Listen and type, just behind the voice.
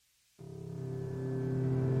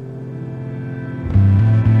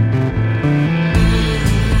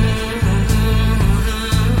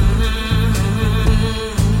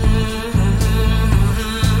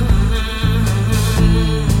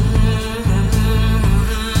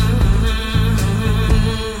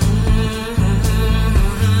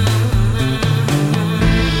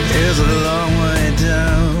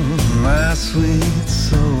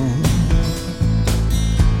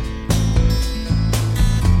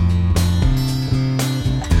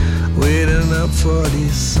for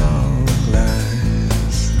these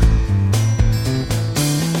songlines.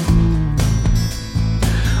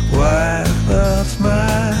 Wipe off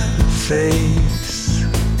my face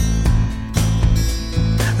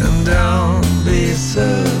and don't be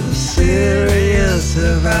so serious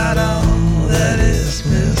about all that is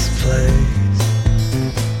misplaced.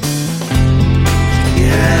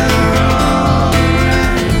 Get her all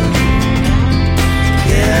right.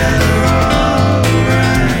 Get her all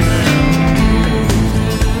right now.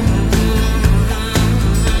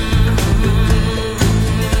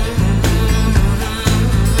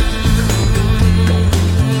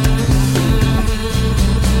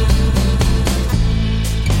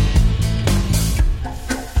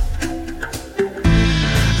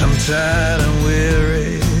 I'm tired and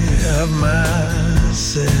weary of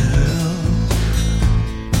myself.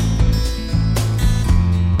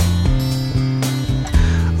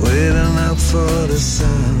 Waiting up for the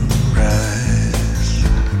sunrise,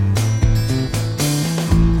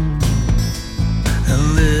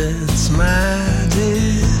 and it's my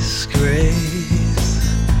disgrace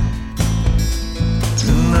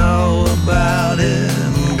to know about it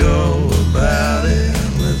and go about it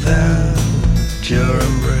without your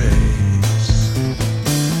embrace.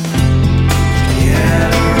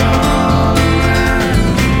 Get her all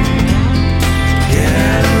around.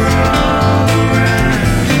 Get her all around.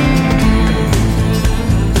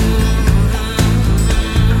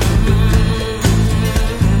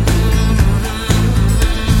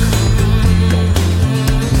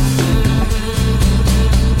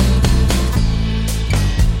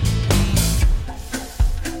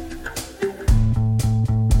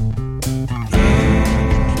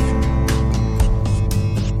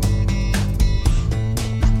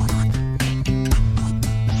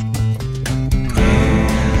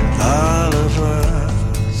 All of our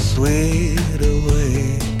sweet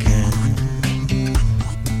awakening,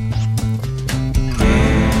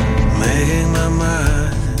 making my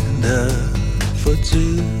mind up for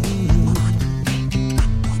two.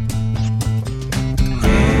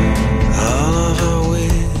 All of our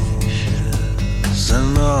wishes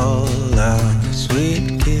and all our sweet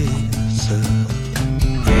kisses,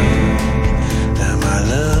 and my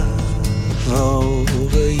love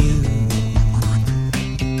over you.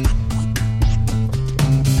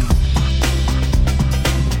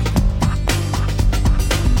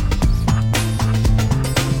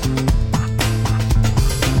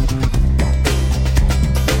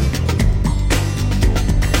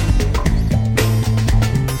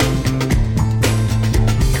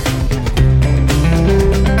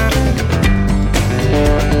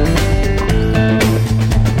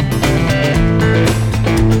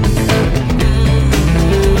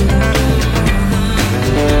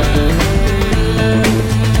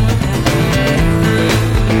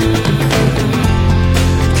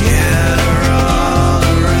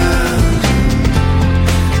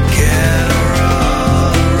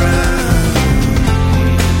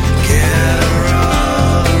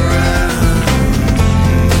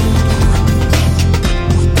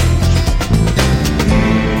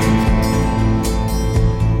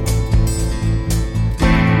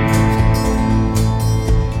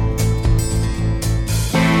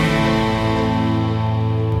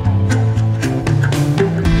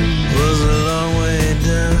 Was a long way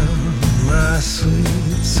down, my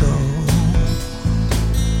sweet soul.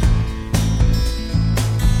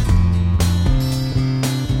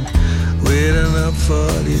 Waiting up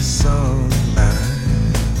for these songs.